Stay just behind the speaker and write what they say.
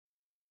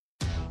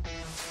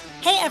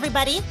Hey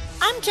everybody,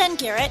 I'm Jen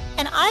Garrett,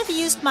 and I've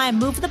used my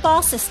Move the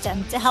Ball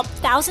system to help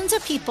thousands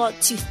of people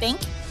to think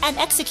and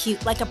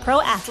execute like a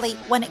pro athlete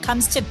when it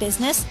comes to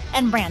business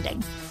and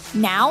branding.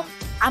 Now,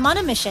 I'm on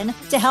a mission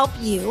to help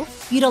you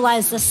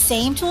utilize the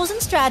same tools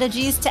and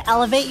strategies to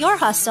elevate your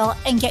hustle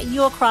and get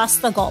you across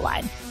the goal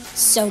line.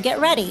 So get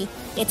ready.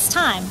 It's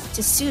time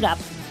to suit up,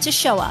 to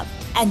show up,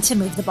 and to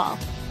move the ball.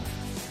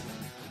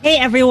 Hey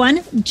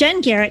everyone,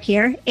 Jen Garrett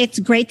here. It's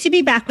great to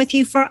be back with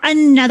you for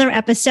another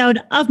episode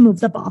of Move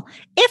the Ball.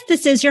 If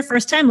this is your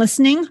first time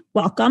listening,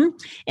 welcome.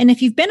 And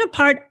if you've been a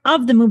part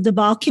of the Move the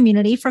Ball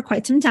community for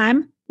quite some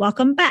time,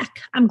 welcome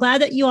back. I'm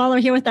glad that you all are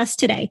here with us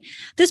today.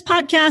 This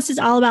podcast is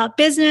all about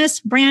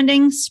business,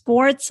 branding,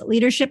 sports,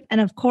 leadership,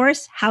 and of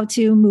course, how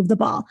to move the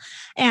ball.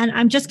 And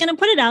I'm just going to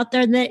put it out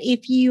there that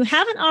if you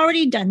haven't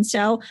already done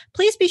so,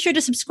 please be sure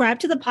to subscribe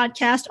to the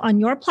podcast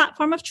on your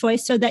platform of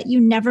choice so that you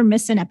never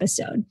miss an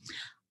episode.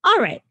 All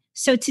right.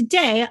 So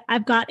today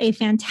I've got a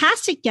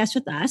fantastic guest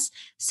with us,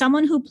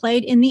 someone who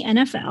played in the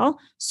NFL,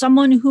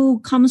 someone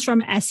who comes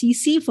from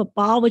SEC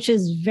football, which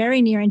is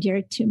very near and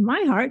dear to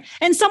my heart,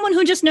 and someone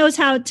who just knows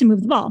how to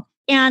move the ball.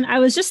 And I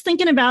was just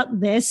thinking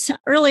about this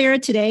earlier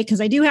today because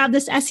I do have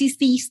this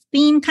SEC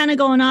theme kind of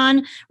going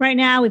on right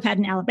now. We've had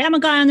an Alabama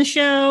guy on the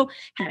show,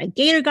 had a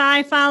Gator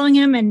guy following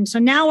him. And so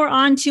now we're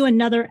on to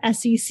another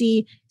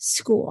SEC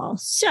school.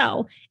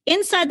 So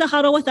inside the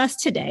huddle with us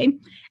today,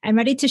 and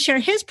ready to share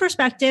his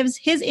perspectives,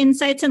 his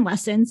insights and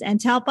lessons, and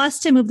to help us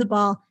to move the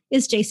ball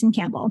is Jason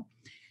Campbell.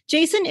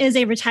 Jason is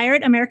a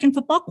retired American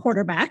football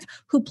quarterback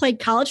who played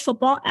college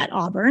football at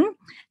Auburn.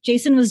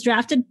 Jason was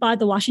drafted by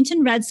the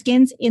Washington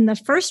Redskins in the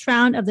first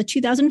round of the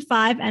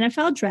 2005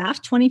 NFL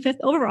Draft, 25th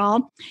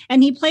overall,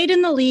 and he played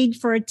in the league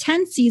for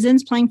 10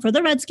 seasons, playing for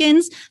the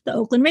Redskins, the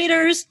Oakland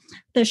Raiders,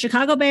 the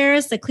Chicago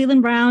Bears, the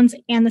Cleveland Browns,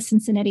 and the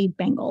Cincinnati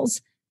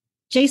Bengals.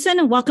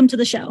 Jason, welcome to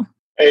the show.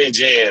 Hey,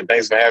 Jen,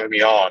 thanks for having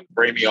me on.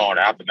 Bring me on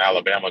after an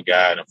Alabama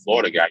guy and a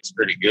Florida guy. It's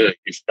pretty good.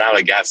 You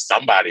finally got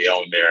somebody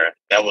on there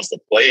that was the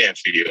playing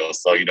field.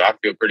 So, I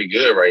feel pretty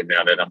good right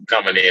now that I'm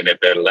coming in at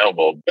that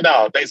level. But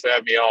no, thanks for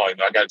having me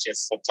on. I got a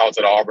chance to talk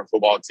to the Auburn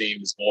football team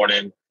this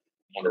morning.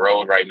 I'm on the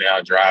road right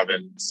now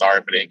driving.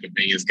 Sorry for the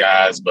inconvenience,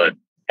 guys, but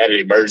had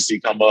an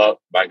emergency come up.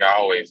 Like I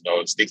always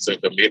stick to a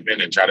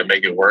commitment and try to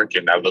make it work.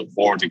 And I look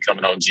forward to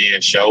coming on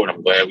Jen's show, and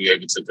I'm glad we were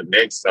able to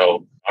connect.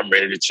 So I'm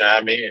ready to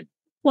chime in.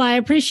 Well, I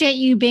appreciate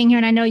you being here.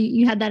 And I know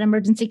you had that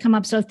emergency come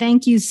up. So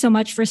thank you so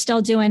much for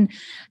still doing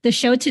the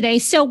show today.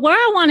 So where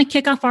I want to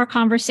kick off our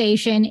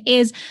conversation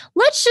is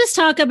let's just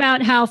talk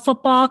about how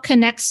football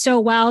connects so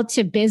well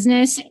to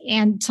business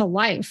and to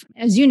life.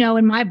 As you know,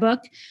 in my book,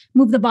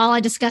 Move the Ball, I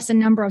discuss a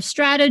number of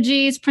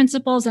strategies,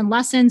 principles, and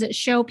lessons that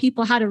show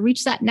people how to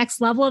reach that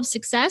next level of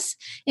success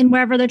in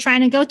wherever they're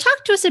trying to go.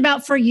 Talk to us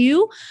about, for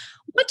you,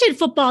 what did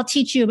football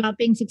teach you about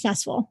being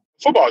successful?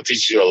 Football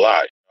teaches you a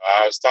lot.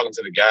 I was talking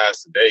to the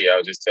guys today. I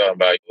was just telling them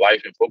about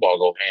life and football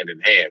go hand in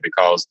hand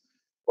because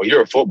when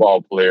you're a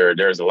football player,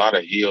 there's a lot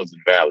of hills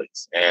and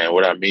valleys. And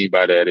what I mean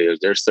by that is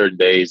there's certain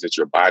days that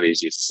your body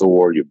is just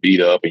sore, you're beat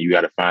up, and you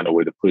got to find a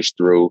way to push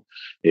through.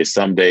 There's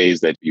some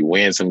days that you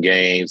win some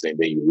games and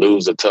then you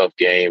lose a tough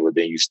game, but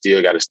then you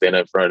still got to stand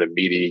up in front of the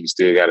media. You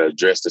still got to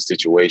address the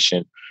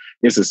situation.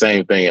 It's the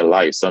same thing in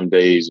life. Some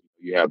days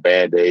you have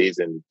bad days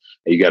and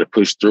you got to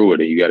push through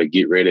it, and you got to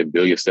get ready and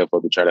build yourself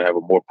up to try to have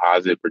a more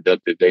positive,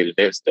 productive day the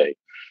next day.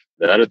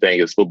 The other thing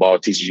is football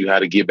teaches you how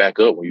to get back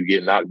up when you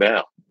get knocked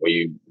down. When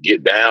you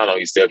get down on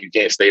yourself, you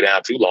can't stay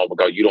down too long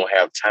because you don't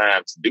have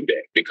time to do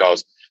that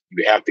because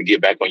you have to get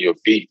back on your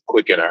feet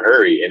quick in a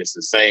hurry. And it's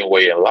the same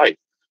way in life.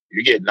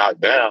 You get knocked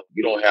down,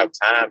 you don't have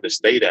time to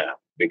stay down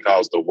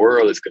because the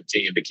world is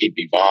continuing to keep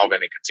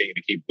evolving and continue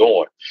to keep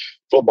going.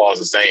 Football is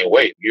the same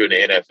way. You're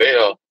in the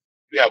NFL.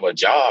 You have a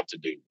job to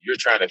do. You're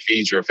trying to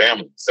feed your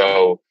family.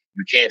 So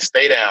you can't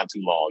stay down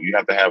too long. You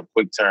have to have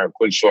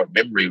quick short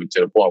memory to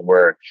the point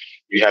where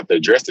you have to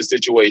address the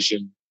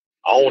situation,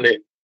 own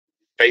it,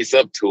 face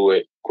up to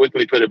it,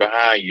 quickly put it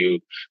behind you,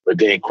 but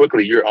then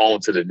quickly you're on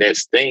to the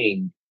next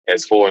thing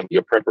as far as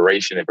your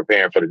preparation and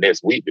preparing for the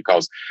next week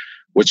because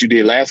what you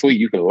did last week,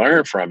 you can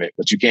learn from it,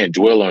 but you can't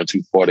dwell on it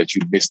too far that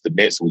you miss the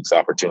next week's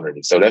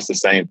opportunity. So that's the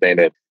same thing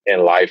that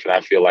in life. And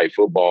I feel like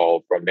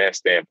football from that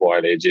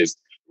standpoint,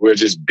 we're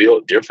just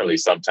built differently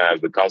sometimes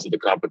because of the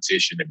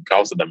competition and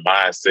because of the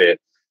mindset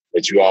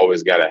that you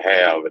always got to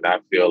have. And I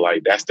feel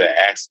like that's the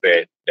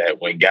aspect that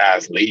when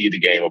guys leave the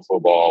game of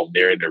football,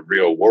 they're in the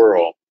real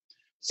world.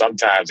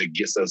 Sometimes it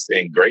gets us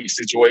in great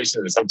situations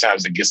and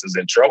sometimes it gets us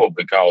in trouble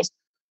because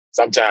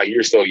sometimes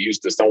you're so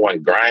used to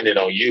someone grinding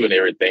on you and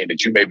everything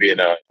that you may be in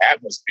an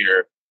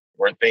atmosphere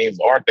where things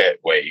aren't that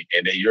way.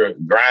 And then you're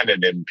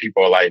grinding and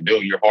people are like,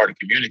 dude, you're hard to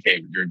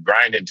communicate. You're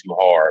grinding too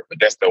hard. But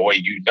that's the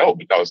way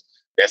because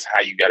that's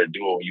how you got to do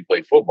it when you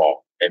play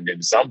football. And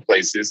in some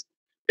places,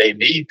 they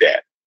need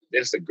that.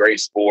 It's a great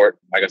sport.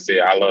 Like I said,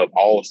 I love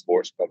all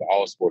sports because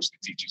all sports can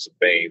teach you some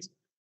things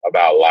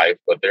about life.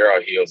 But there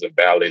are hills and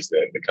valleys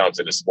that comes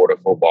in the sport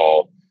of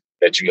football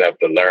that you have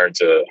to learn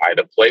to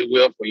either play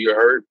with when you're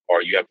hurt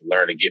or you have to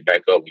learn to get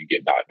back up when you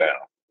get knocked down.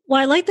 Well,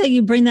 I like that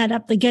you bring that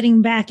up, the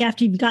getting back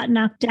after you've got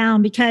knocked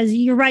down, because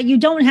you're right. You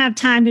don't have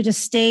time to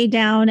just stay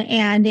down.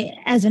 And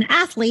as an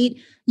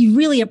athlete, you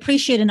really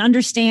appreciate and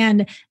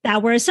understand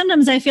that. Whereas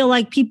sometimes I feel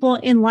like people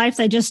in life,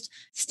 they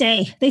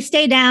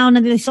stay down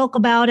and they sulk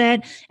about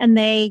it and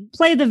they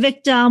play the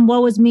victim.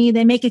 Woe is me.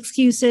 They make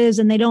excuses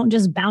and they don't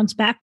just bounce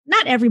back.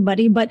 Not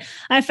everybody, but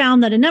I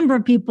found that a number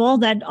of people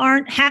that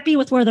aren't happy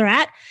with where they're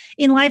at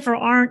in life or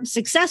aren't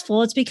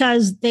successful, it's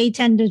because they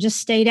tend to just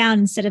stay down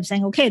instead of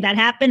saying, okay, that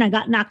happened. I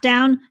got knocked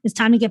down. It's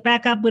time to get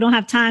back up. We don't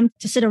have time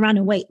to sit around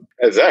and wait.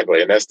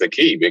 Exactly. And that's the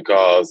key,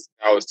 because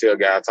I always tell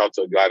guys, I talk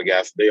to a lot of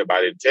guys today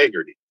about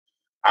integrity.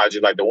 I was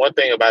just like, the one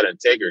thing about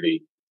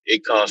integrity,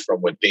 it comes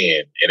from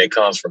within and it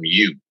comes from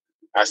you.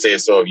 I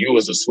said, so if you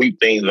was to sweep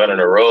things under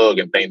the rug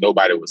and think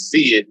nobody would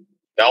see it,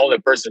 the only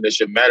person that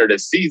should matter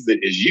that sees it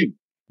is you,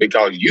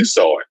 because you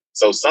saw it.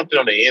 So something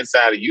on the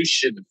inside of you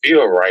shouldn't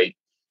feel right.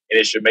 And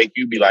it should make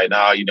you be like,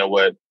 nah, you know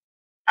what?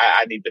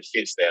 I need to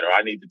fix that, or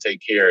I need to take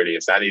care of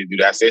this. I need to do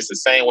that. So it's the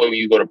same way when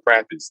you go to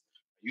practice.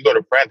 You go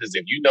to practice,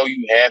 if you know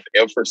you have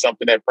effort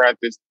something at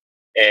practice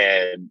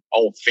and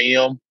on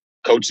film,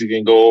 coaches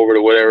can go over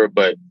to whatever,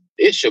 but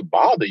it should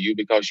bother you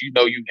because you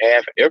know you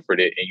have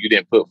effort it and you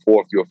didn't put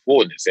forth your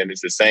fullness. And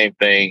it's the same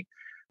thing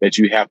that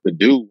you have to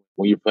do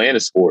when you're playing the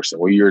sports and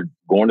when you're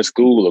going to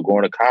school or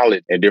going to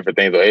college and different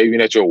things, or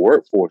even at your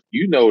workforce.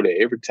 You know that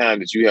every time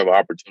that you have an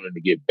opportunity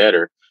to get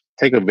better,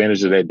 take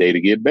advantage of that day to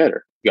get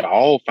better. We can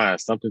all find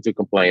something to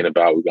complain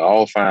about. We can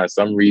all find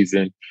some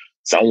reason,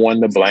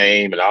 someone to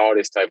blame and all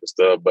this type of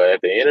stuff. But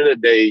at the end of the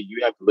day,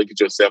 you have to look at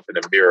yourself in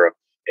the mirror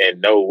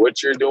and know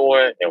what you're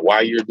doing and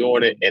why you're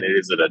doing it. And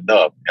is it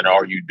enough? And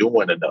are you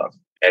doing enough?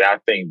 And I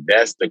think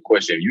that's the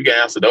question. If you can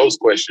answer those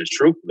questions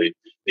truthfully,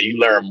 then you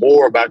learn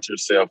more about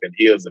yourself in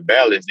hills and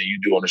valleys than you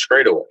do on the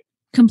straightaway.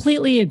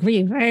 Completely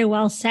agree. Very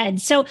well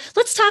said. So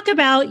let's talk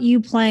about you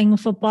playing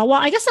football.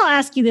 Well, I guess I'll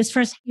ask you this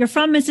first. You're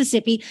from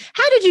Mississippi.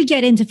 How did you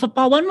get into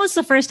football? When was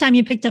the first time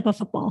you picked up a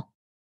football?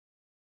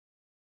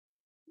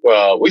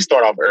 Well, we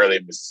start off early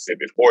in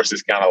Mississippi. Sports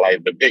is kind of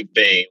like the big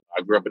thing.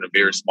 I grew up in a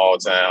very small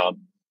town,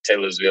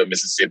 Taylorsville,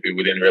 Mississippi.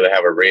 We didn't really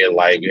have a red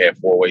light. We had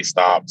four-way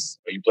stops.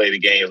 You play the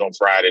games on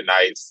Friday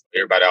nights.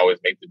 Everybody always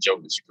make the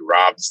joke that you could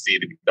rob the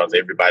city because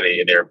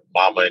everybody and their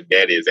mama and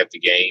daddy is at the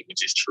game,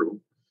 which is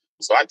true.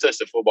 So I touched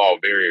the football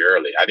very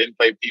early. I didn't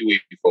play peewee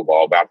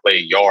football, but I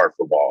played yard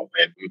football.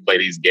 And we play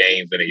these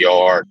games in the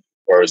yard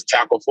where it was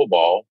tackle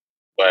football,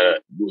 but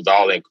it was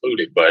all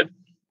included. But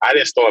I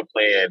didn't start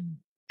playing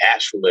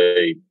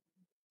actually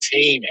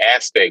team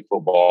aspect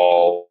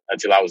football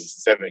until I was in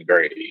seventh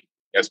grade.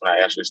 That's when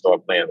I actually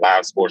started playing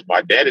live sports.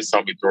 My daddy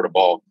saw me throw the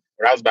ball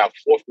when I was about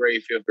fourth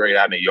grade, fifth grade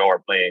out in the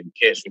yard playing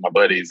catch with my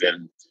buddies.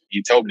 And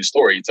he told me the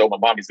story. He told my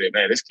mom, he said,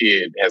 man, this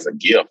kid has a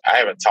gift. I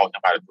haven't taught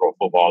him how to throw a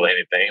football or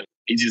anything.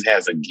 He just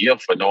has a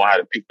gift for knowing how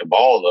to pick the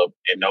ball up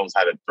and knows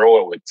how to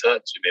throw it with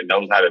touch and then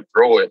knows how to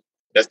throw it.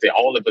 That's the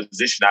only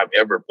position I've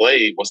ever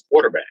played was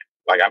quarterback.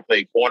 Like I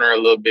played corner a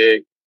little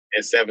bit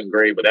in seventh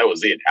grade, but that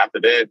was it.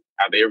 After that,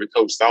 after every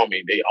coach saw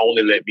me, they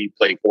only let me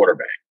play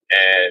quarterback.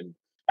 And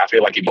I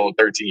feel like you're both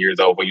 13 years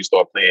old when you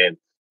start playing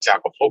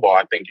tackle football.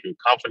 I think your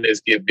confidence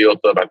gets built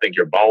up. I think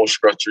your bone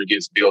structure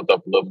gets built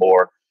up a little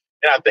more.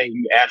 And I think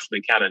you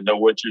actually kind of know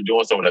what you're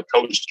doing. So when a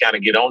coach kind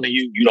of get on to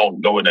you, you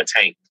don't go in a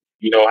tank.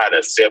 You know how to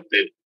accept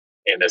it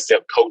and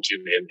accept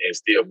coaching and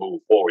still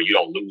move forward. You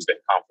don't lose that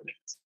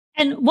confidence.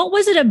 And what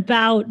was it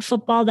about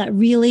football that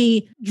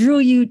really drew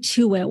you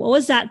to it? What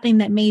was that thing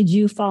that made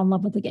you fall in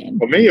love with the game?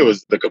 For me, it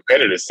was the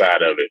competitive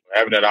side of it.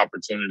 Having that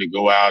opportunity to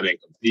go out and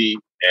compete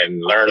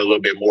and learn a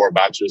little bit more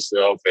about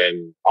yourself,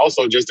 and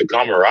also just the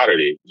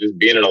camaraderie, just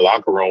being in a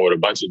locker room with a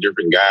bunch of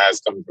different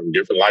guys coming from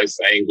different life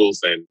angles.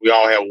 And we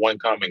all have one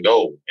common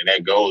goal, and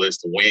that goal is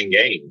to win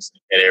games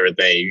and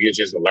everything. You get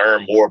just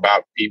learn more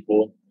about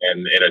people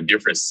and in a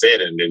different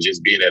setting than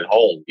just being at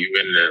home.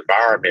 You're in an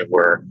environment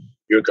where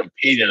you're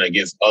competing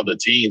against other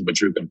teams,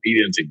 but you're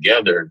competing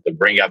together to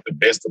bring out the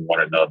best of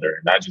one another.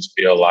 And I just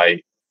feel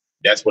like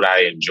that's what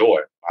I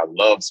enjoy. I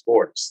love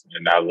sports,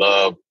 and I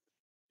love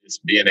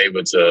just being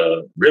able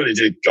to really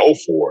just go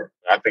for it.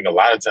 I think a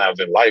lot of times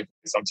in life,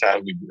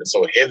 sometimes we're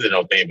so hesitant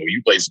on things, but when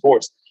you play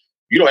sports,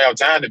 you don't have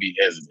time to be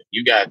hesitant.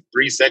 You got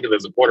 3 seconds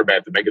as a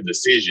quarterback to make a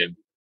decision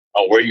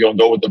on where you're going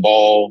to go with the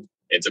ball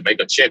and to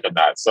make a check or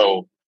not.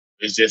 So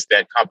it's just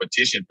that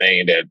competition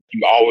thing that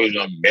you always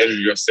want to measure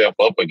yourself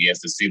up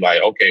against to see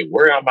like, okay,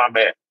 where am I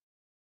at?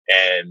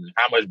 And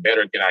how much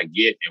better can I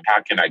get and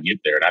how can I get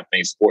there? And I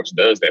think sports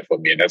does that for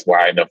me. And that's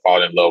why I ended up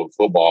falling in love with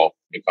football,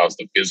 because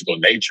the physical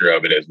nature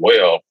of it as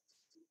well.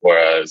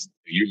 Whereas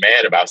if you're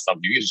mad about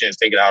something, you get a chance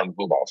to take it out on the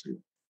football field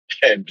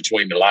and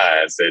between the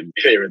lines and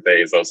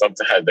everything. So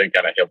sometimes they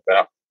kind of help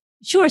out.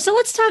 Sure. So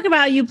let's talk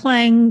about you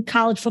playing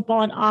college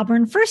football at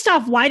Auburn. First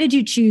off, why did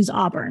you choose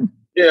Auburn?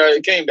 Yeah,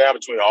 it came down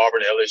between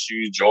Auburn,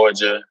 LSU,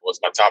 Georgia was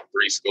my top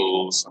 3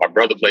 schools. My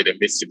brother played at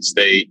Mississippi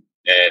State,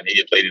 and he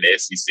had played in the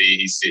SEC.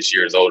 He's 6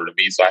 years older than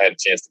me, so I had a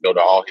chance to go to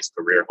all his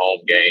career home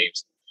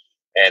games.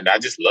 And I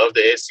just love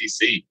the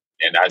SEC,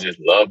 and I just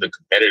love the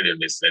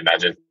competitiveness, and I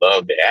just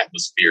love the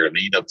atmosphere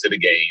leading up to the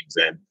games.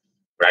 And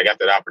But I got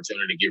that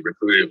opportunity to get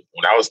recruited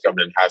when I was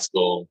coming in high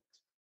school.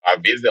 I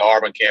visited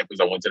Auburn campus.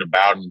 I went to the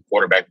Bowden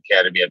Quarterback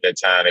Academy at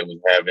that time they was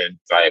having.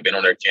 So I had been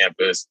on their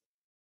campus.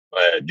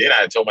 But then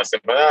I told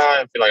myself, I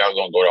didn't feel like I was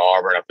going to go to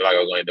Auburn. I feel like I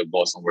was going to end up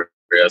going somewhere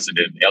else. And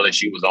then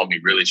LSU was on me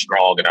really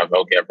strong. And I was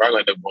okay, I'm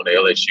probably going to end up going to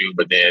LSU.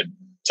 But then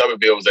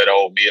Tuberville was at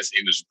Ole Miss.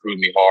 He was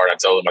recruiting me hard. I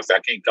told him, I said,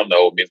 I can't come to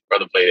Ole Miss.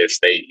 Brother played at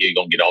State. He's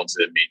going to get on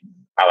to me.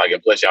 I like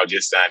it. Plus, y'all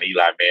just signed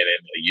Eli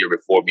Manning a year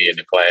before me in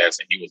the class.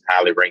 And he was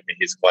highly ranked in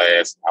his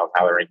class. I was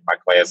highly ranked in my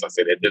class. I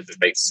said, it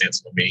doesn't make sense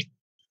for me.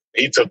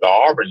 He took the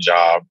Auburn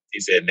job. He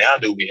said, now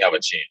do we have a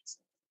chance?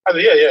 I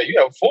said, yeah, you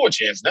have a full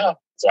chance now.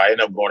 So I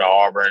ended up going to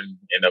Auburn,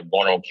 ended up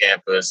going on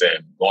campus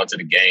and going to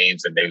the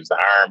games. And there was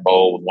the Iron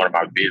Bowl was one of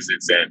my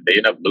visits. And they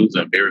ended up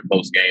losing a very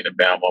close game to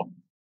Bama.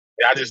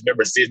 And I just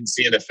remember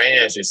seeing the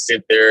fans just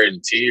sit there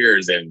in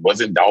tears and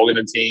wasn't dogging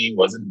the team,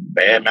 wasn't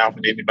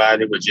bad-mouthing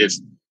anybody, but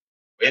just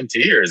in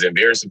tears and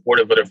very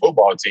supportive of their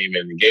football team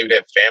and gave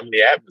that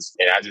family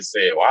atmosphere. And I just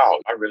said, wow,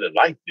 I really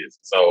like this.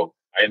 So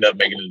I ended up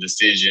making a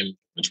decision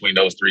between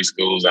those three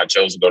schools. I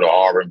chose to go to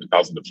Auburn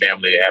because of the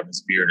family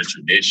atmosphere, the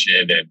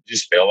tradition, and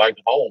just felt like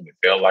home. It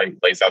felt like the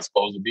place I was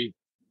supposed to be.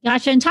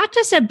 Gotcha. And talk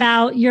to us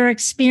about your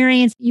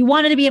experience. You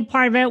wanted to be a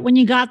part of it when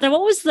you got there.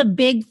 What was the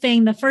big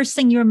thing, the first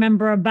thing you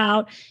remember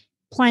about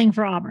playing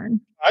for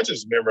Auburn? I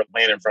just remember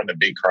playing in front of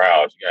big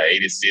crowds. You got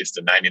 86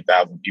 to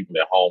 90,000 people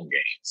at home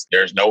games.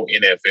 There's no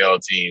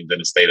NFL teams in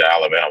the state of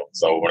Alabama.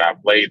 So when I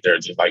played there,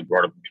 just like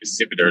growing up in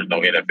Mississippi, there's no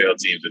NFL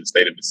teams in the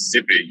state of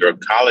Mississippi. Your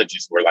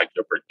colleges were like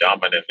your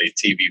predominantly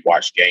TV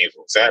watch games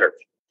on Saturday.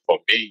 For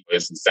me,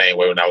 it's the same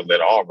way when I was at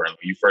Auburn. When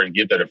you first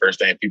get there, the first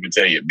thing people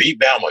tell you, beat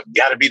Bama,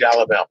 got to beat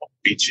Alabama.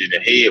 Beat you in the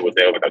head with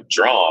that, with a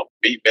drum.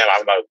 Beat Bama.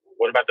 I'm like,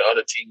 what about the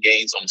other 10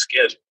 games on the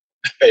schedule?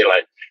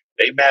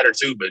 They matter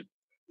too, but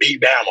beat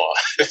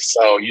Bama.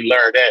 So you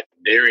learn that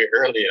very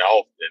early and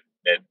often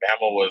that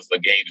Bama was the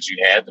game that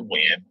you had to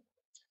win.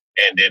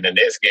 And then the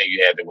next game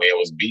you had to win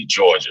was beat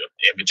Georgia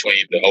in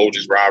between the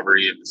oldest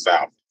rivalry in the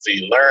South. So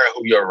you learn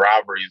who your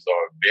rivalries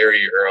are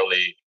very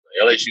early.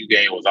 The LSU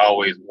game was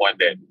always one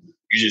that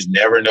you just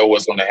never know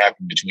what's going to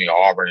happen between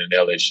Auburn and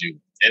LSU.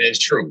 And it's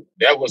true.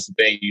 That was the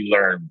thing you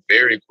learned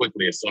very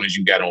quickly as soon as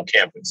you got on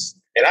campus.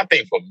 And I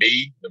think for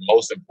me, the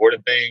most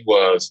important thing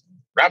was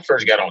when I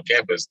first got on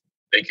campus,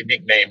 they could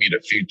nickname me the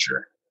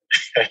future.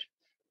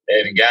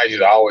 And guys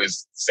used to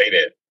always say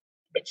that,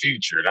 the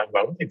future. And I'm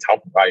like, what are they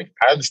talking about?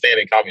 I understand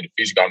they call me the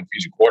future, call me the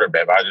future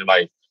quarterback, but I just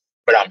like,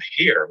 but I'm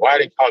here. Why are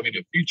they calling me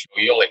the future?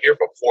 You only here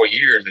for 4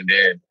 years, and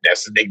then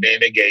that's the nickname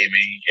they gave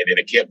me. And then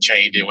it kept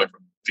changing, went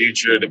from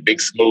future to Big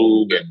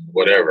Smooth and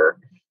whatever.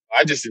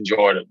 I just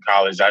enjoyed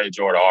college. I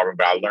enjoyed Auburn,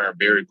 but I learned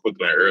very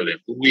quickly and early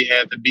who we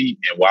had to beat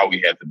and why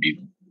we had to beat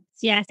them.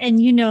 Yes. And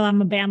I'm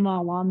a Bama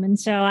alum. And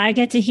so I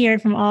get to hear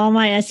it from all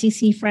my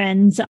SEC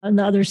friends in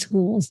the other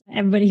schools.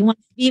 Everybody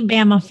wants to beat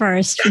Bama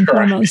first and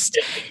foremost.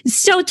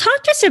 So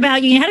talk to us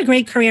about you. You had a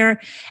great career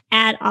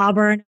at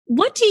Auburn.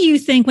 What do you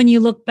think when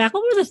you look back?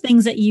 What were the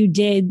things that you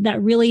did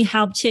that really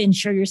helped to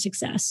ensure your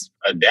success?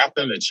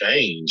 Adapting to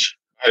change.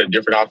 I had a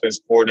different offense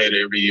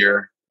coordinator every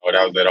year when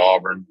I was at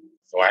Auburn.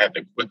 So I had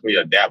to quickly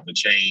adapt to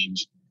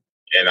change.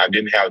 And I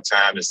didn't have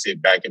time to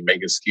sit back and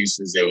make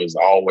excuses. It was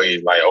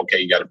always like, okay,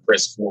 you got to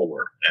press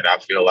forward. And I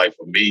feel like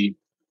for me,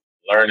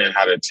 learning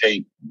how to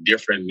take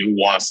different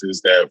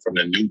nuances that from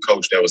the new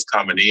coach that was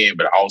coming in,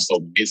 but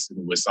also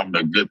mixing with some of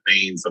the good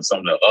things of some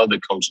of the other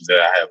coaches that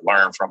I had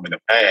learned from in the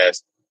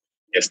past,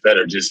 instead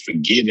of just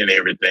forgetting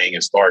everything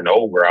and starting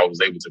over, I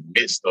was able to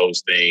mix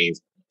those things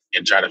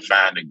and try to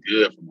find the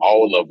good from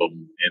all of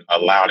them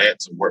and allow that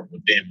to work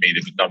within me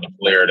to become the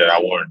player that I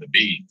wanted to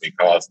be,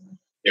 because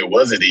it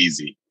wasn't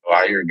easy.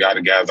 I hear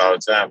guys all the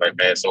time, like,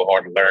 man, it's so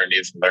hard to learn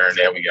this and learn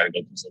that. We got to go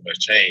through so much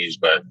change.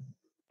 But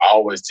I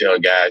always tell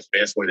guys, the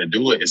best way to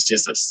do it is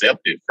just accept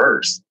it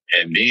first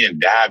and then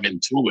dive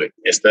into it.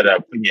 Instead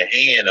of putting your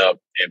hand up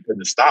and putting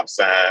the stop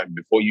sign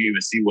before you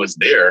even see what's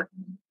there,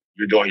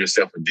 you're doing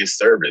yourself a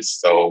disservice.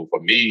 So for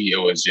me,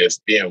 it was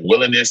just being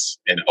willingness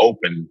and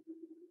open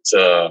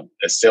to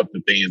accept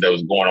the things that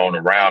was going on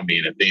around me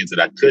and the things that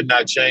I could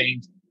not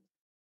change,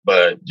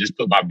 but just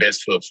put my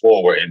best foot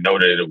forward and know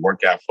that it'll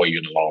work out for you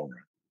in the long run.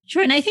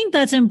 Sure. And I think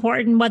that's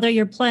important, whether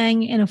you're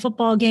playing in a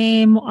football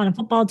game, on a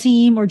football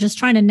team, or just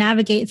trying to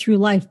navigate through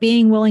life,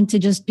 being willing to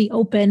just be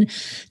open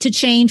to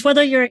change,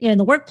 whether you're in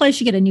the workplace,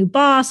 you get a new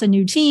boss, a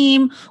new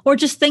team, or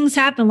just things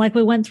happen like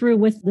we went through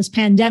with this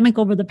pandemic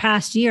over the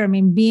past year. I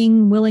mean,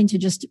 being willing to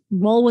just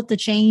roll with the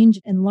change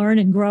and learn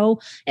and grow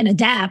and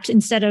adapt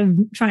instead of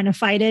trying to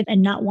fight it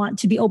and not want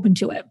to be open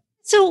to it.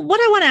 So what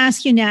I want to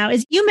ask you now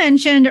is, you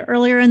mentioned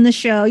earlier in the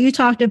show, you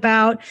talked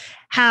about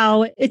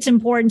how it's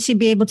important to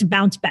be able to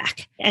bounce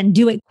back and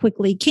do it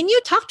quickly. Can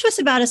you talk to us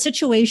about a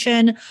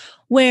situation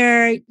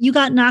where you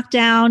got knocked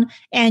down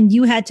and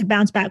you had to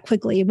bounce back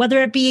quickly,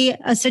 whether it be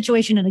a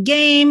situation in a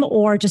game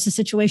or just a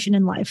situation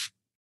in life?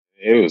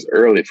 It was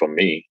early for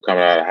me,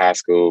 coming out of high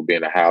school,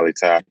 being a highly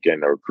tapped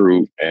and a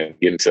recruit and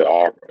getting to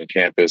Auburn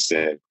campus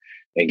and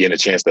getting a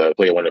chance to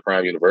play at one of the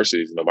prime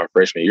universities. My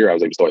freshman year, I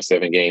was able to start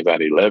 7 games out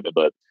of 11,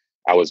 but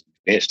I was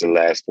benched the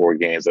last 4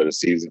 games of the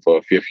season for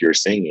a fifth-year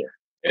senior.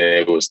 And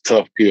it was a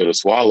tough pill to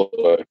swallow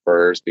at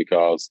first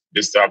because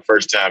this is our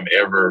first time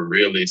ever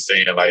really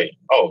saying like,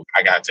 oh,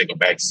 I got to take a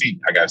back seat.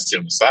 I got to sit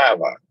on the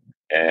sideline.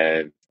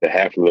 And to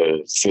have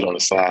to sit on the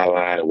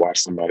sideline and watch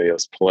somebody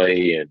else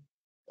play. And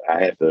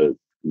I had to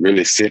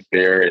really sit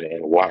there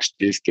and watch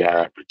this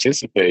guy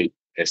participate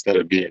instead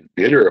of being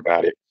bitter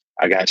about it.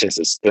 I got a chance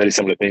to study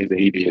some of the things that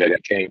he did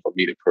that came for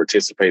me to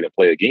participate and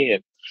play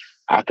again.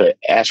 I could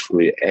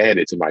actually add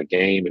it to my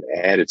game and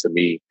add it to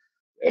me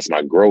as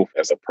my growth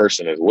as a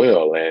person as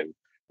well. And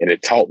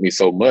it taught me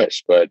so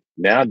much. But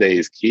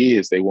nowadays,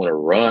 kids, they want to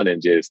run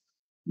and just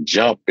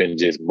jump and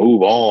just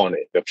move on.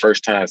 The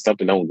first time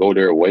something don't go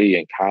their way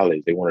in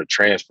college, they want to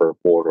transfer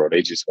portal, or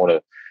they just want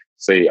to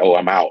say, oh,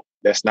 I'm out.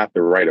 That's not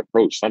the right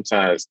approach.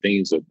 Sometimes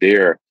things are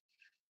there,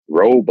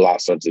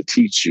 roadblocks are to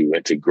teach you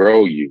and to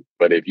grow you.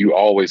 But if you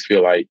always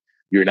feel like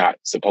you're not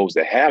supposed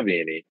to have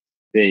any,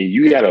 then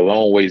you got a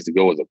long ways to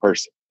go as a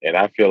person. And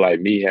I feel like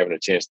me having a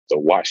chance to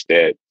watch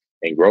that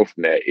and grow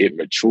from that, it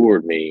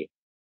matured me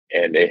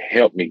and it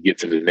helped me get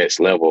to the next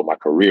level of my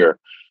career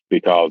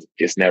because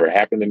it's never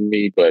happened to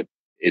me, but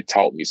it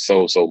taught me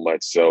so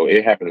much. So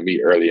it happened to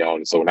me early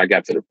on. So when I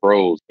got to the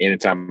pros,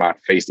 anytime I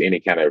faced any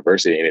kind of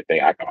adversity or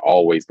anything, I could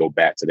always go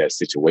back to that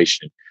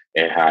situation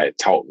and how it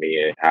taught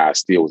me and how I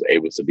still was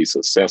able to be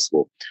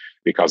successful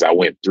because I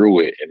went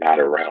through it and not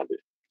around it.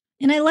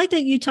 And I like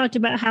that you talked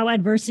about how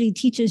adversity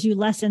teaches you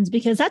lessons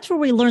because that's where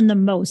we learn the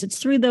most. It's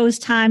through those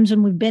times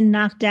when we've been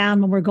knocked down,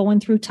 when we're going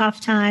through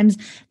tough times.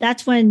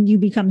 That's when you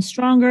become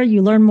stronger.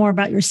 You learn more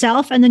about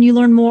yourself, and then you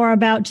learn more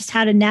about just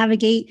how to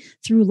navigate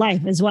through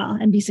life as well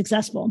and be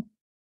successful.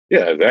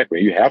 Yeah, exactly.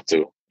 You have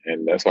to.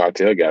 And that's why I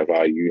tell guys,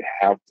 like, you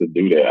have to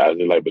do that. I was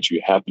like, but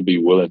you have to be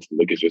willing to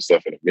look at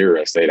yourself in the mirror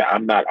and say that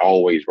I'm not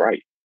always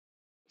right.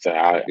 So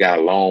I got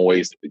a long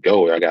ways to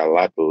go. I got a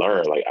lot to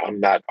learn. Like, I'm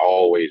not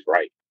always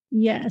right.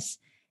 Yes.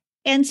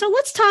 And so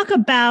let's talk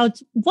about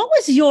what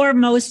was your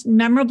most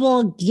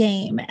memorable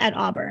game at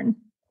Auburn?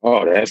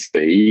 Oh, that's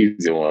the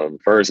easy one.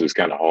 First, it was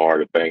kind of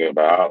hard to think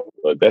about,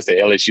 but that's the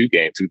LSU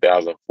game,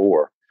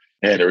 2004.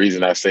 And the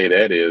reason I say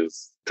that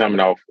is coming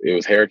off, it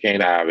was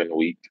Hurricane Ivan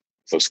week.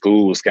 So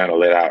school was kind of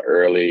let out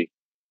early.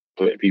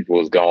 People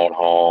was gone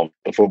home.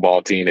 The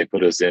football team, they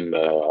put us in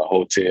a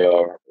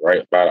hotel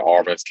right by the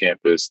Auburn's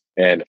campus.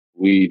 And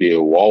we did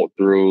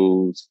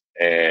walkthroughs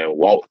and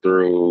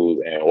walkthroughs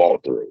and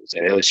walkthroughs.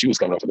 And LSU was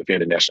coming up for the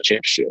defending national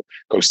championship.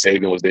 Coach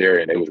Saban was there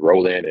and they was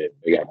rolling and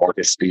they got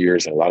Marcus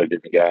Spears and a lot of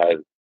different guys,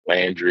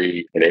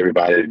 Landry and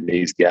everybody, and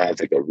these guys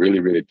that could really,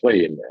 really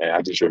play. And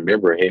I just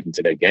remember heading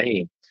to that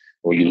game.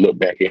 When you look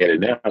back at it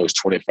now, it was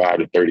 25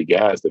 to 30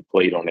 guys that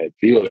played on that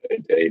field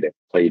that day that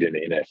played in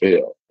the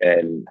NFL.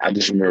 And I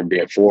just remember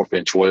being 4th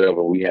and 12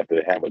 and we had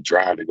to have a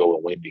drive to go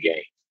and win the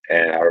game.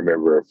 And I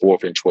remember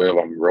 4th and 12,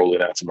 I'm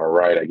rolling out to my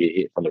right. I get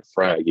hit from the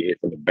front. I get hit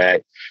from the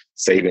back.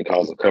 Saban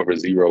calls a cover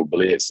 0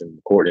 blitz.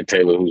 And Courtney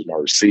Taylor, who's my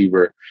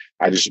receiver,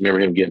 I just remember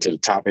him getting to the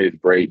top of his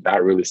break,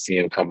 not really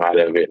seeing him come out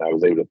of it. And I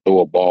was able to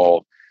throw a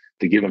ball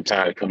to give him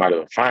time to come out of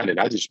and find it.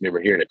 I just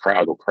remember hearing the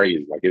crowd go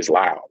crazy, like it's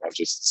loud. I was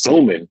just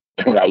assuming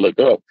when I look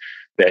up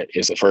that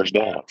it's a first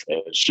down.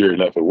 And sure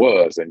enough, it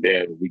was. And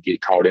then we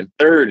get caught in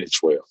 3rd and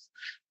 12.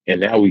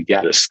 And now we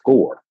got to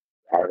score.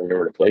 I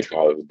remember the play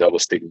call. It was double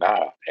stick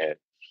knob. And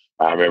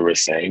I remember the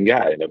same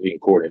guy ended up hitting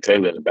Courtney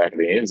Taylor in the back of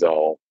the end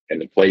zone.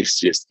 And the place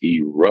just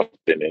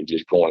erupted and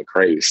just going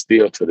crazy.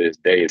 Still to this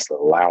day, it's the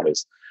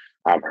loudest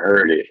I've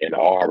heard it in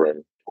Auburn.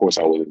 Of course,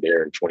 I wasn't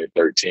there in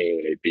 2013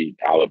 when they beat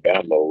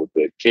Alabama with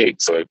the kick.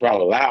 So it's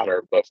probably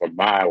louder. But for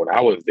mine, when I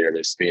was there, the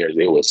experience,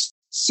 it was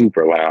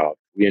super loud.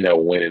 We ended up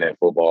winning that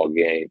football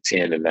game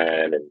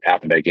 10-9. And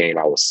after that game,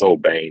 I was so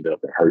banged up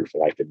and hurt for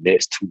like the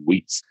next 2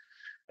 weeks.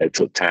 It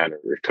took time to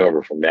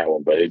recover from that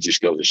one. But it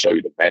just goes to show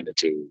you the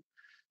magnitude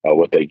of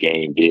what that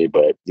game did.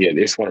 But yeah,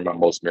 it's one of my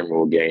most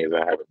memorable games.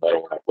 I have another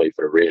one I played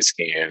for the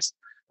Redskins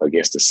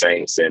against the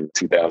Saints in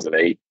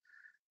 2008.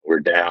 We're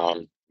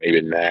down maybe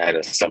 9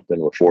 or something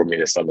with 4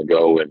 minutes something to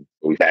go. And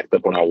we backed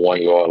up on our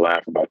 1-yard line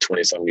for about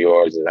 20-some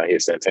yards. And I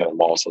hit Santana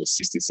Moss on a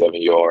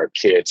 67-yard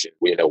catch. And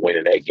we ended up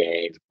winning that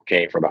game.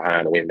 Came from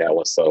behind to win that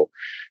one. So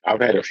I've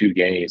had a few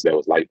games that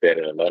was like that.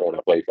 And another one I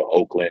played for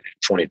Oakland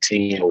in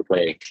 2010. We're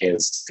playing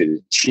Kansas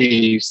City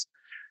Chiefs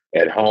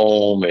at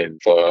home.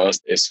 And for us,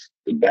 it's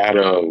the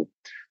battle of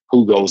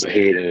who goes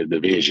ahead in the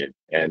division.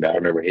 And I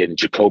remember hitting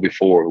Jacoby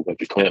Ford, who went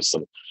to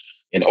Clemson,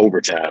 in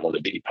overtime on the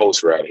deep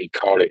post route. He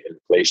caught it and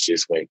the place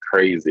just went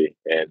crazy.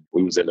 And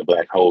we was in the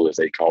black hole, as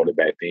they called it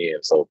back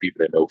then. So people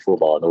that know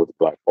football know what the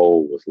black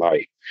hole was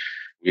like,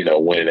 you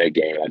know, winning that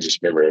game. I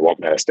just remember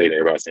walking out of the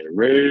stadium, everybody saying,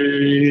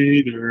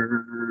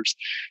 Raiders.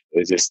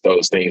 It's just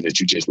those things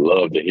that you just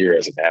love to hear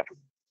as an athlete.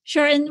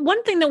 Sure. And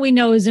one thing that we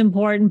know is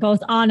important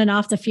both on and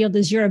off the field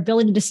is your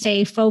ability to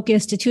stay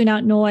focused, to tune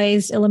out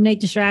noise, eliminate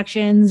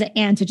distractions,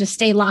 and to just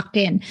stay locked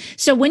in.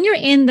 So when you're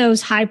in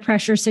those high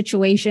pressure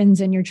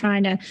situations and you're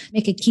trying to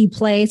make a key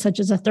play, such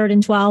as a 3rd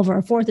and 12 or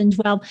a 4th and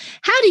 12,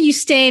 how do you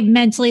stay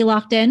mentally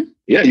locked in?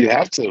 Yeah, you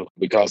have to,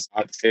 because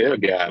I tell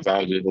guys, I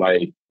was just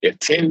like, If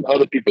 10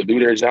 other people do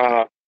their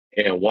job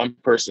and one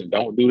person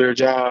don't do their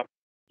job,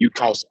 you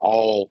cost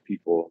all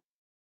people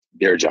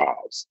their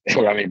jobs.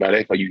 What I mean by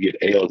that, you get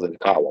L's in the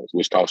columns,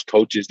 which costs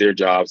coaches their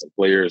jobs and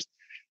players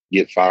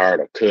get fired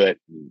or cut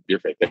and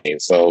different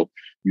things. So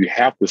you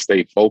have to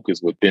stay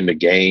focused within the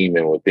game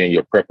and within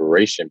your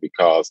preparation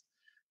because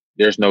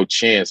there's no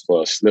chance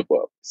for a slip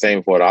up.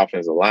 Same for an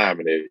offensive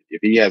lineman.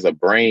 If he has a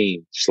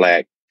brain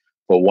slack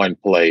for one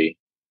play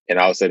and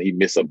all of a sudden he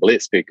misses a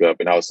blitz pickup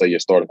and all of a sudden your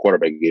starting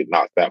quarterback get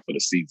knocked out for the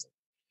season.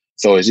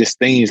 So it's just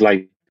things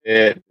like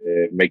that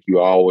make you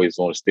always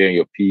want to stay on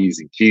your P's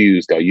and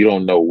Q's because you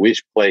don't know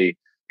which play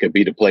could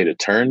be the play to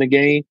turn the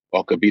game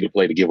or could be the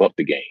play to give up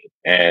the game.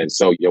 And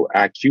so your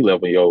IQ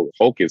level, your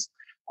focus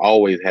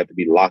always had to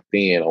be locked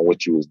in on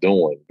what you was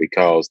doing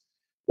because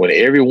when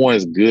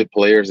everyone's good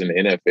players in the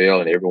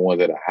NFL and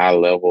everyone's at a high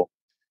level,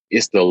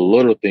 it's the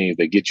little things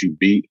that get you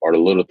beat or the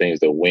little things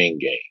that win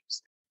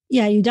games.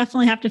 Yeah, you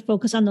definitely have to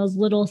focus on those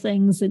little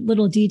things, the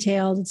little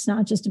details. It's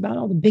not just about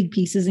all the big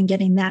pieces and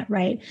getting that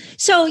right.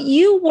 So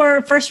you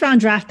were first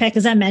round draft pick,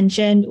 as I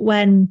mentioned,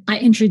 when I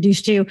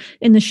introduced you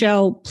in the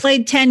show,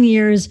 played 10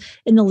 years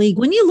in the league.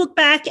 When you look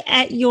back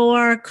at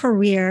your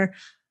career,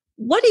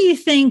 what do you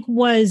think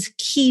was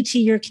key to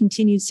your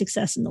continued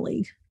success in the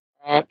league?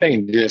 I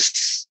think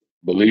just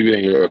believing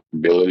in your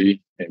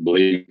ability and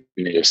believing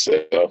in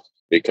yourself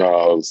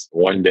because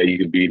one day you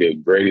could be the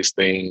greatest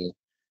thing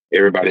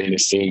everybody in the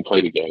scene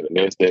play the game. The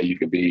next day you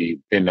could be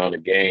depending on the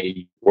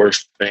game,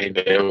 worst thing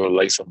to ever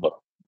lace them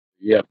up.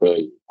 You have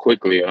to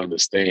quickly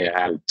understand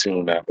how to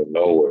tune out the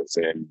lowers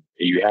and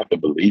you have to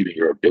believe in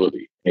your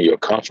ability and your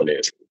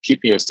confidence.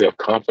 Keeping yourself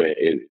confident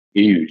is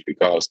huge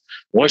because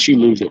once you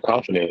lose your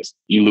confidence,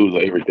 you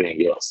lose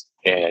everything else.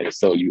 And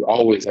so you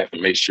always have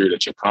to make sure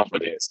that your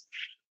confidence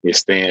is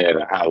staying at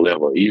a high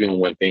level. Even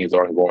when things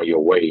aren't going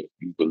your way,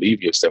 you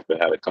believe yourself to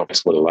have the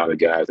confidence. With a lot of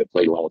guys that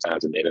play long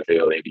times in the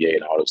NFL, NBA,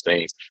 and all those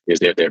things, is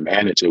that their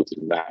attitude is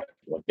not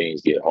when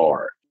things get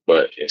hard,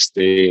 but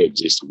instead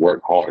just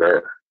work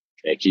harder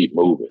and keep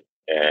moving.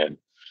 And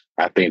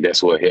I think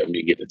that's what helped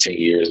me get to 10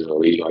 years in the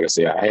league. Like I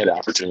said, I had the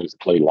opportunity to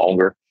play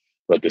longer,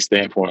 but the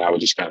standpoint, I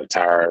was just kind of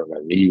tired.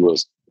 My knee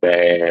was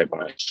bad.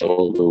 My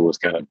shoulder was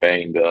kind of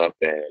banged up,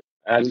 and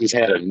I just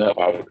had enough.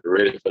 I was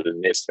ready for the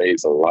next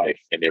phase of life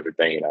and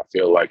everything. And I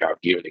feel like I've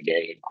given the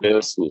game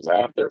this was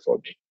out there for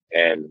me.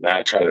 And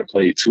not try to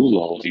play too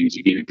long because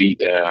you get beat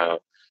down.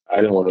 I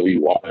didn't want to be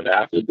walking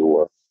out the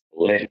door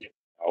limping.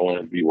 I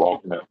wanted to be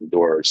walking out the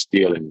door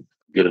still in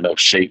good enough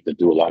shape to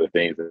do a lot of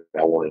things that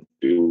I want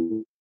to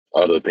do,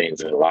 other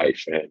things in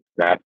life. And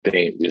I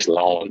think this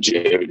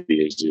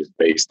longevity is just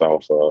based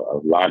off a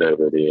lot of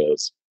it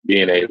is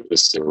being able to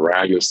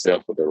surround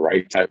yourself with the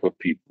right type of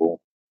people,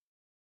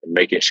 and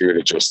making sure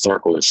that your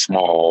circle is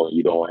small and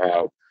you don't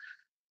have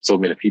so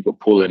many people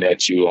pulling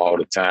at you all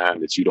the time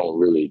that you don't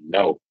really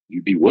know.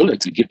 You'd be willing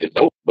to get to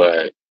know,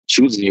 but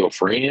choosing your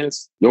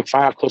friends, your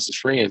 5 closest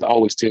friends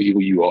always tell you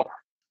who you are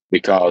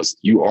because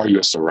you are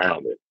your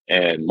surrounding.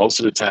 And most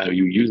of the time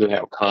you usually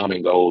have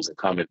common goals and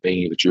common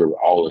themes that you're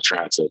all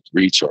trying to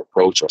reach or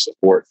approach or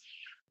support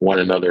one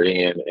another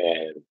in.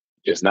 And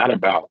it's not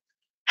about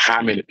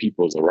how many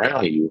people is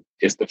around you.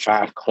 It's the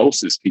 5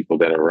 closest people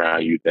that are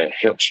around you that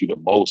helps you the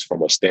most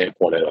from a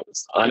standpoint that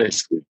is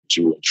honest with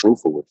you and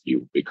truthful with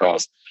you.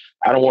 Because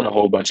I don't want a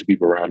whole bunch of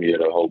people around me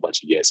that are a whole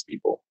bunch of yes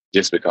people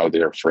just because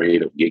they're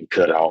afraid of getting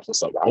cut off or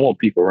something. I want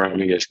people around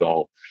me that's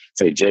going to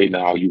say, Jay,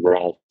 no, you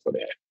wrong for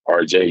that.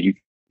 Or Jay, you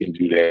can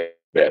do that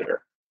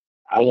better.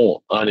 I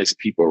want honest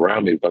people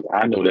around me because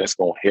I know that's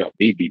going to help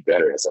me be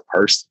better as a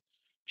person.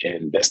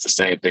 And that's the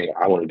same thing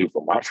I want to do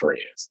for my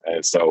friends.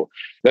 And so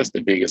that's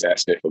the biggest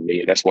aspect for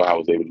me. And that's why I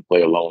was able to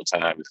play a long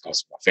time, is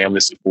because of my family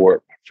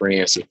support, my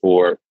friends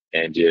support,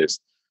 and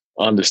just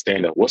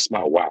understanding what's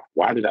my why.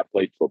 Why did I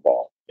play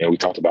football? And we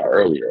talked about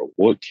earlier,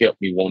 what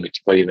kept me wanting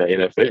to play in the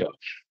NFL?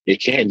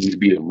 It can't just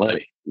be the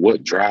money.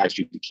 What drives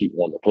you to keep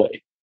wanting to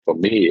play? For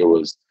me, it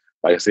was,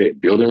 like I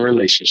said, building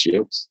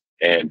relationships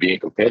and being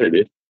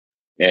competitive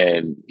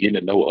and getting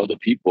to know other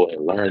people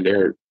and learn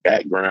their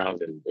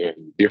backgrounds and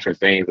different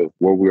things of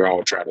where we're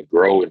all trying to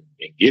grow and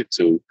get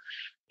to.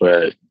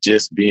 But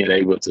just being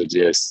able to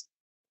just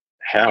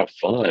have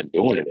fun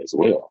doing it as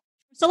well.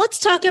 So let's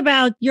talk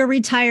about your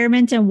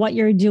retirement and what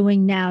you're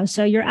doing now.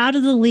 So you're out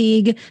of the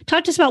league.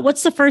 Talk to us about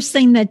what's the first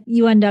thing that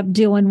you end up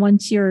doing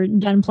once you're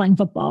done playing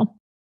football?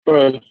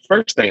 Well, the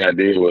first thing I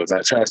did was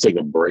I tried to take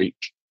a break.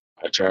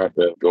 I tried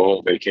to go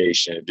on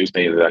vacation, do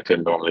things that I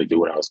couldn't normally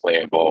do when I was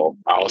playing ball.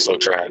 I also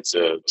tried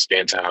to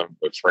spend time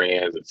with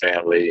friends and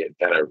family and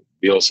kind of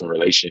build some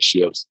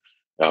relationships,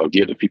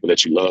 give the people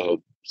that you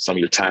love some of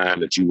your time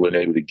that you weren't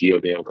able to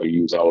give them because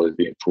you was always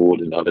being pulled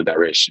in other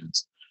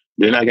directions.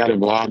 Then I got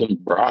involved in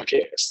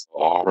broadcasts.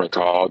 Auburn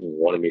called and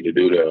wanted me to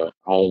do the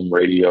home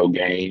radio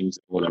games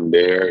when I'm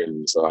there.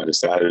 And so I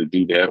decided to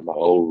do that with my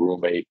old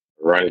roommate,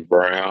 Ronnie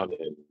Brown.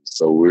 And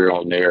so we're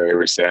on there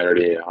every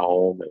Saturday at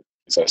home. And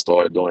so I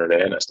started doing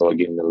that, and I started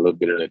getting a little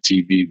bit of the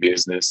TV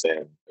business,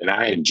 and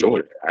I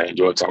enjoyed it. I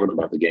enjoyed talking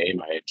about the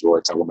game. I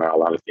enjoyed talking about a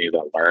lot of things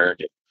I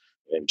learned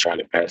and trying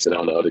to pass it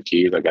on to other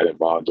kids. I got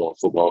involved doing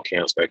football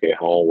camps back at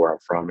home where I'm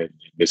from in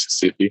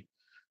Mississippi.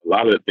 A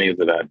lot of the things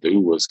that I do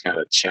was kind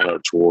of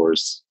channeled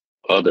towards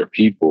other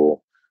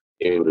people,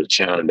 able to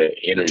channel that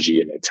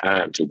energy and that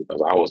time to,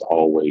 because I was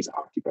always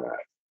occupied.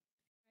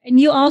 And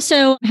you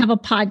also have a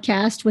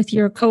podcast with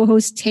your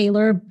co-host,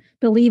 Taylor,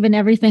 Believe in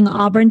Everything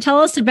Auburn.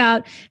 Tell us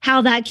about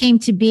how that came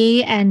to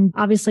be. And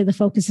obviously the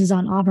focus is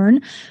on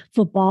Auburn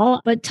football,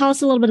 but tell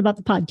us a little bit about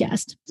the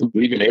podcast.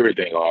 Believe in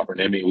Everything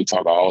Auburn. I mean, we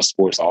talk about all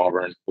sports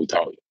Auburn. We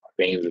talk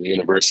things in the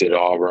University of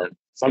Auburn.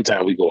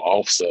 Sometimes we go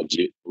off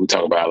subject. We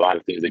talk about a lot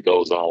of things that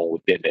goes on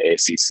within the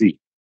SEC.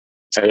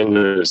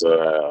 Taylor's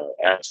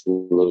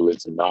absolutely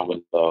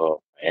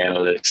phenomenal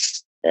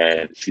analyst,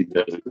 and she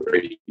does a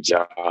great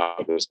job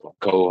as my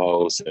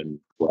co-host. And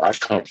where I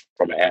come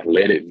from an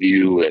athletic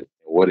view and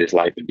what it's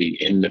like to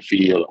be in the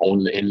field,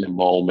 in the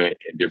moment,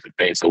 and different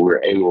things. So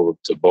we're able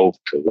to both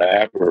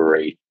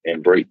collaborate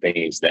and break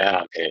things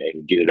down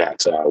and get it out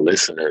to our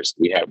listeners.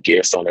 We have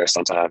guests on there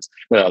sometimes,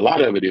 but a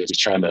lot of it is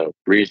just trying to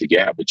bridge the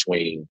gap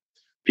between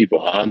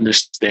people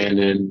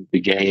understanding the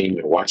game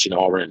and watching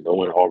Auburn and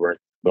knowing Auburn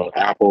on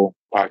Apple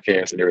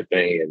Podcasts and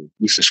everything. And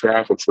you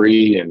subscribe for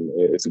free, and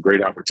it's a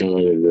great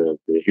opportunity to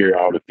hear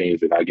all the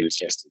things that I get a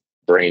chance to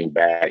bring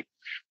back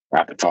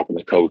after talking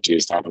to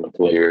coaches, talking to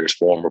players,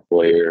 former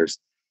players.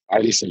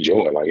 I just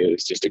enjoy it. Like,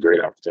 it's just a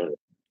great opportunity.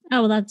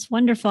 Oh, that's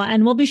wonderful.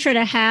 And we'll be sure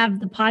to have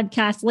the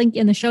podcast link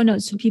in the show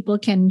notes so people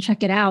can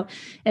check it out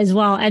as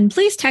well. And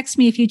please text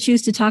me if you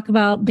choose to talk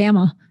about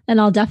Bama, and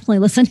I'll definitely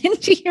listen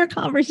into your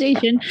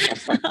conversation.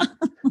 I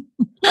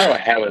don't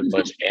have as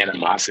much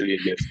animosity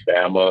against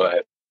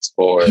Bama as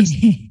far as,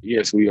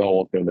 yes, we all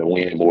want them to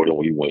win more than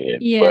we win.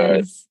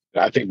 Yes.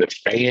 But I think the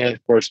fan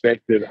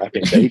perspective, I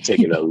think they take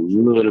it a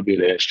little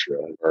bit extra.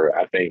 Or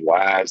I think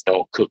wives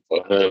don't cook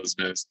for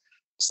husbands,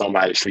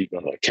 somebody sleep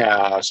on the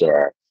couch,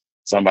 or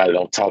somebody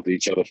don't talk to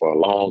each other for a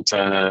long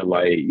time.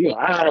 Like,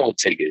 I don't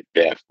take it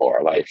that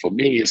far. Like, for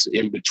me, it's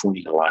in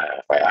between the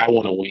lines. Like, I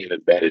want to win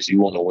as bad as you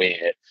want to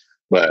win.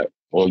 But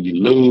when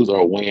you lose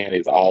or win,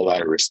 it's all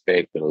out of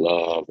respect and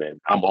love, and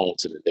I'm on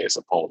to the next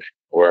opponent.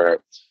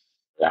 Or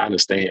I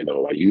understand,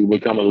 though, like, you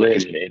become a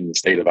legend in the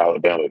state of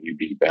Alabama if you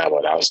beat Bama.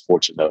 And I was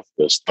fortunate enough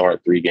to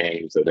start 3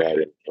 games of that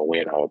and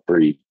win all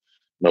 3.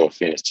 No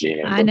offense,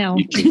 Jen. I know.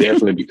 You can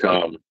definitely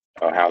become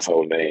a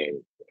household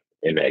name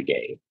in that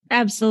game.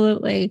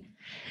 Absolutely.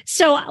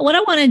 So what I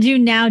want to do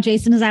now,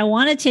 Jason, is I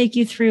want to take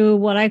you through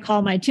what I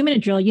call my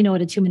 2-minute drill. You know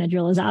what a 2-minute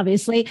drill is,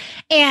 obviously.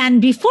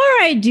 And before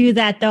I do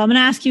that, though, I'm going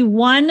to ask you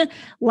one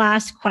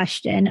last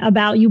question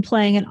about you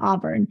playing at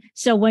Auburn.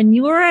 So when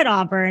you were at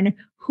Auburn,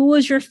 who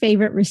was your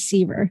favorite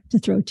receiver to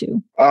throw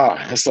to? Oh,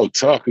 that's so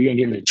tough. You're going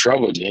to get me in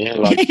trouble,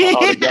 Jan. Like,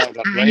 all the guys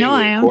I played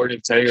with,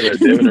 Courtney Taylor,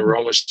 Devin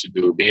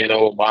Aromashodu, Ben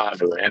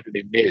Omando,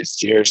 Anthony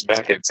Mitts, Jarius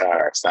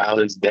McIntyre,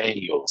 Silas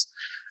Daniels,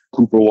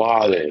 Cooper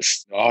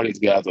Wallace, all these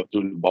guys I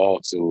threw the ball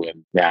to.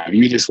 And now, if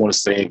you just want to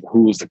say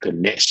who's the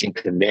connection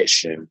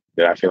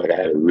that I feel like I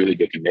had a really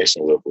good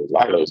connection with a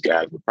lot of those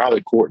guys, but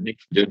probably Courtney,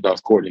 just because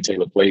Courtney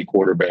Taylor played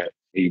quarterback.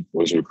 He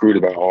was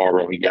recruited by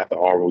Auburn. He got to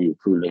Auburn. We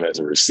recruited him as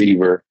a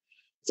receiver.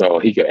 So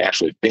he could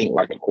actually think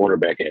like a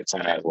quarterback at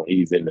times when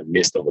he's in the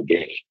midst of a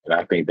game. And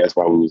I think that's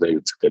why we was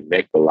able to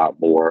connect a lot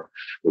more,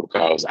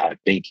 because our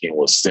thinking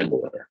was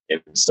similar in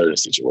certain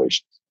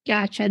situations.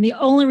 Gotcha. And the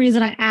only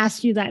reason I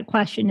asked you that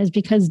question is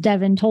because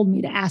Devin told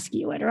me to ask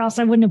you it, or else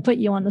I wouldn't have put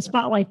you on the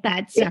spot like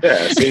that. So.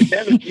 Yeah, see,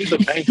 Devin, he's a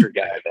banker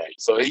guy now.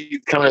 So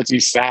he's coming at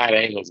these side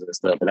angles and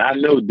stuff. And I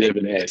know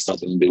Devin has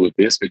something to do with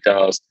this,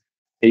 because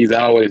he's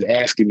always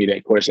asking me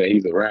that question.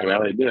 He's around me.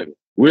 I'm like, Devin,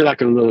 we're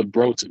like a little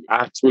bro to me.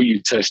 I threw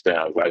you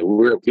touchdowns. Like,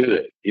 we're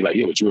good. He's like,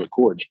 yeah, but you're a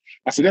coordinator.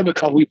 I said, that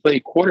because we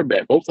played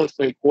quarterback. Both of us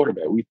played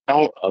quarterback. We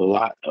thought a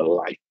lot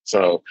alike.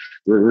 So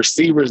the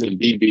receivers and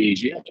DBs,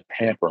 you have to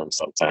pamper them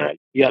sometimes.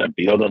 You got to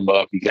build them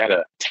up. You got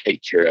to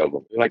take care of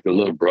them. They're like the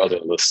little brother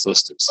and little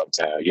sister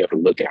sometimes. You have to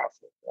look out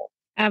for them.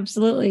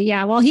 Absolutely.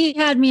 Yeah. Well, he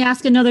had me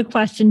ask another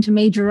question to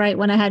Major Wright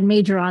when I had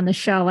Major on the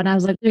show. And I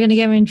was like, you're going to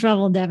get me in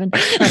trouble, Devin.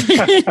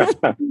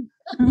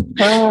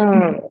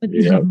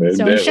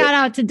 So shout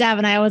out to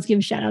Devin. I always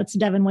give shout out to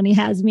Devin when he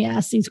has me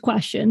ask these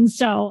questions.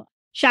 So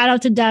shout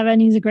out to Devin.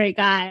 He's a great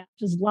guy.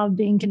 Just love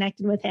being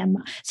connected with him.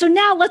 So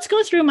now let's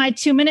go through my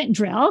 2-minute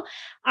drill.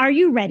 Are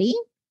you ready?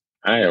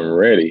 I am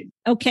ready.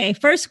 Okay.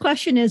 First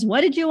question is,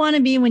 what did you want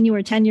to be when you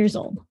were 10 years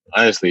old?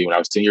 Honestly, when I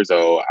was 10 years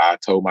old, I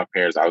told my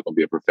parents I was going to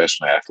be a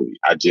professional athlete.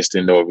 I just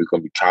didn't know if it was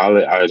going to be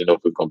college. I didn't know if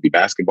it was going to be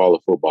basketball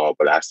or football,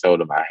 but I told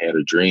them I had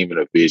a dream and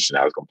a vision.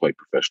 I was going to play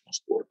professional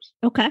sports.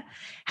 Okay.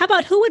 How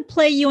about who would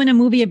play you in a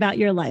movie about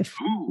your life?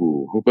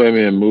 Ooh, who played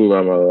me in a movie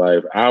about my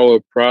life? I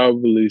would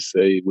probably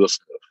say Will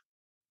Smith.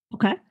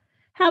 Okay.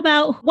 How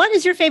about, what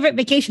is your favorite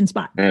vacation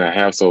spot? Man, I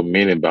have so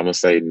many, but I'm going to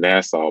say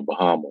Nassau,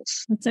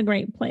 Bahamas. That's a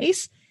great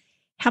place.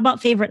 How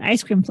about favorite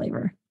ice cream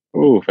flavor?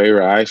 Ooh,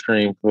 favorite ice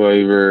cream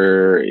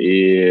flavor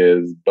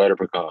is butter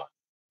pecan.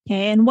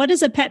 Okay. And what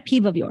is a pet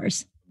peeve of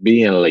yours?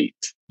 Being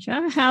late.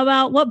 Sure. How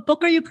about, what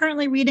book are you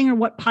currently reading, or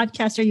what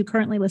podcast are you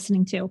currently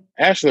listening to?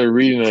 Actually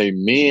reading a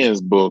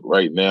men's book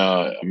right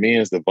now, a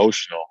men's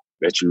devotional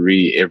that you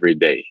read every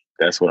day.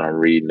 That's what I'm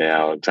reading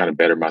now. I'm trying to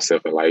better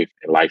myself in life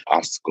and life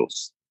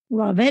obstacles.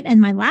 Love it. And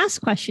my last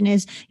question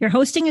is, you're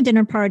hosting a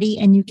dinner party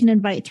and you can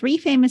invite 3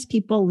 famous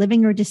people,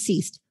 living or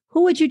deceased.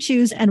 Who would you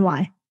choose and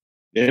why?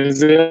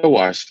 Denzel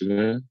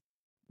Washington,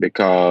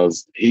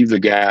 because he's a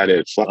guy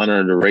that flies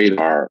under the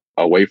radar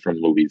away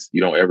from movies.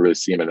 You don't ever really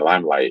see him in the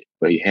limelight,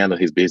 but he handles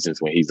his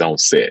business when he's on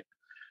set.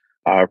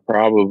 I'd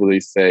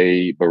probably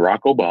say Barack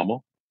Obama,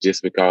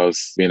 just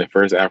because being the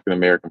first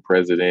African-American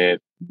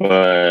president,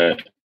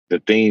 but the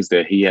things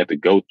that he had to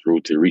go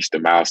through to reach the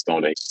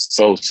milestone, that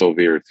so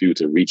very few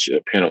to reach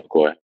a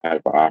pinnacle and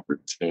have an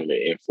opportunity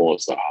to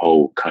influence the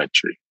whole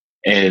country.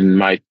 And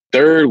my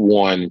third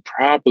one,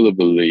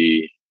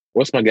 probably,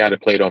 what's my guy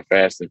that played on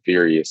Fast and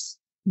Furious?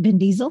 Vin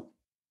Diesel?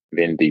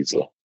 Vin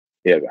Diesel.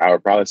 Yeah, I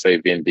would probably say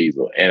Vin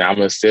Diesel. And I'm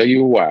going to tell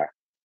you why.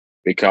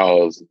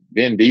 Because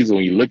Vin Diesel,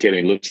 when you look at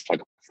him, he looks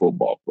like a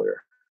football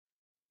player.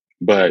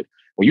 But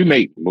when you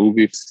make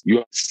movies,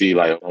 you see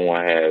like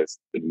someone has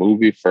the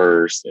movie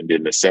first and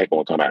then the second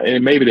one come out.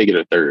 And maybe they get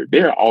a third.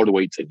 They're all the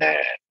way to 9.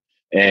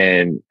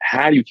 And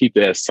how do you keep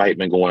that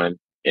excitement going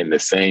in the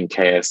same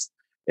cast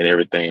and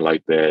everything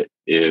like that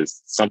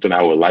is something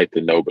I would like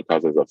to know,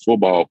 because as a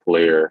football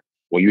player,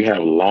 when you have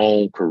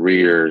long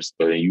careers,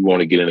 but then you want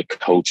to get into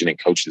coaching and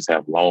coaches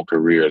have long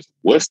careers,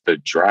 what's the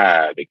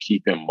drive to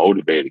keep him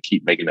motivated, to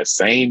keep making the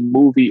same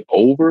movie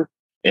over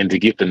and to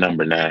get the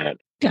number 9?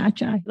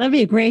 Gotcha. That'd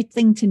be a great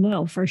thing to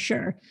know for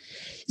sure.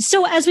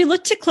 So as we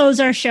look to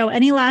close our show,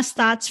 any last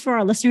thoughts for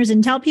our listeners,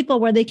 and tell people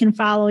where they can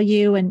follow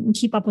you and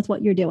keep up with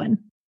what you're doing?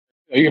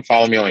 You can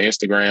follow me on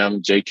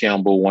Instagram,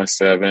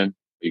 jcampbell17.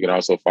 You can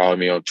also follow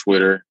me on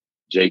Twitter,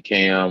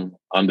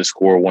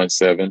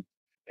 jcam_17.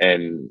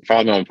 And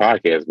follow me on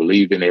podcast,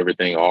 Believe in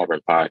Everything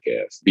Auburn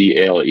Podcast,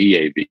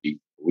 BLEAV.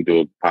 We do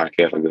a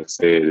podcast, like I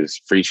said,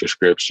 it's free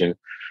subscription.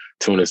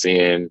 Tune us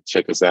in,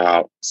 check us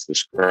out,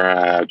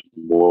 subscribe.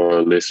 The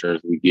more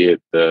listeners we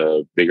get,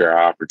 the bigger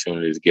our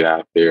opportunities get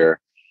out there.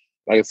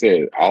 Like I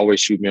said, always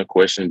shoot me a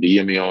question,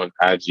 DM me on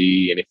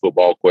IG, any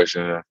football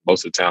question.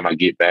 Most of the time I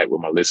get back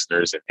with my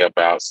listeners and help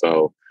out.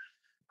 So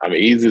I'm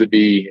easy to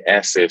be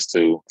access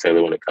to,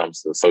 Taylor, when it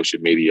comes to social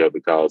media,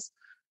 because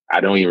I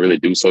don't even really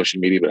do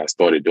social media, but I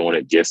started doing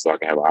it just so I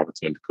can have an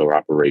opportunity to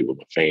cooperate with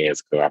my fans,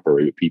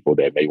 cooperate with people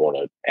that may want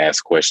to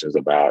ask questions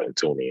about and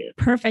tune in.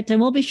 Perfect. And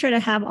we'll be sure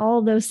to have all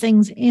of those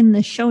things in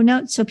the show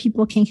notes so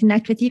people can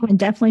connect with you, and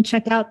definitely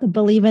check out the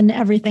Believe in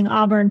Everything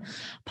Auburn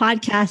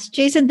podcast.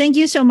 Jason, thank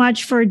you so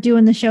much for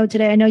doing the show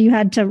today. I know you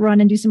had to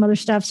run and do some other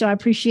stuff, so I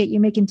appreciate you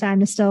making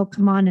time to still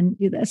come on and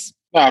do this.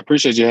 No, I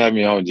appreciate you having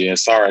me on, Jen.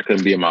 Sorry I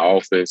couldn't be in my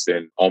office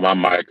and on my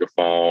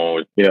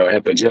microphone. I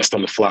have to adjust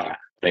on the fly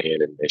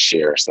and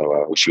share. So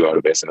I wish you all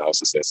the best and all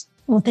success.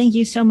 Well, thank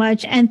you so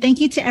much. And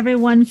thank you to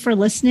everyone for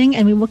listening.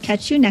 And we will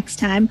catch you next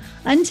time.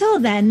 Until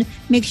then,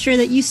 make sure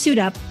that you suit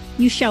up,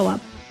 you show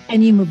up,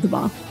 and you move the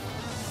ball.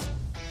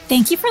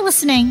 Thank you for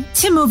listening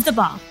to Move the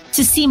Ball.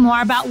 To see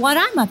more about what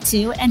I'm up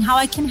to and how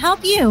I can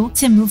help you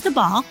to move the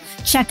ball,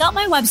 check out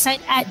my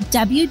website at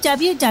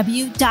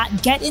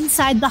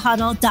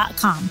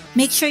www.getinsidethehuddle.com.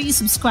 Make sure you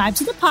subscribe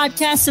to the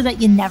podcast so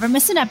that you never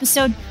miss an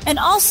episode, and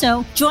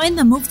also join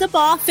the Move the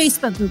Ball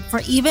Facebook group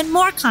for even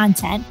more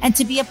content and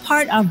to be a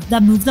part of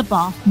the Move the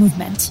Ball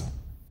movement.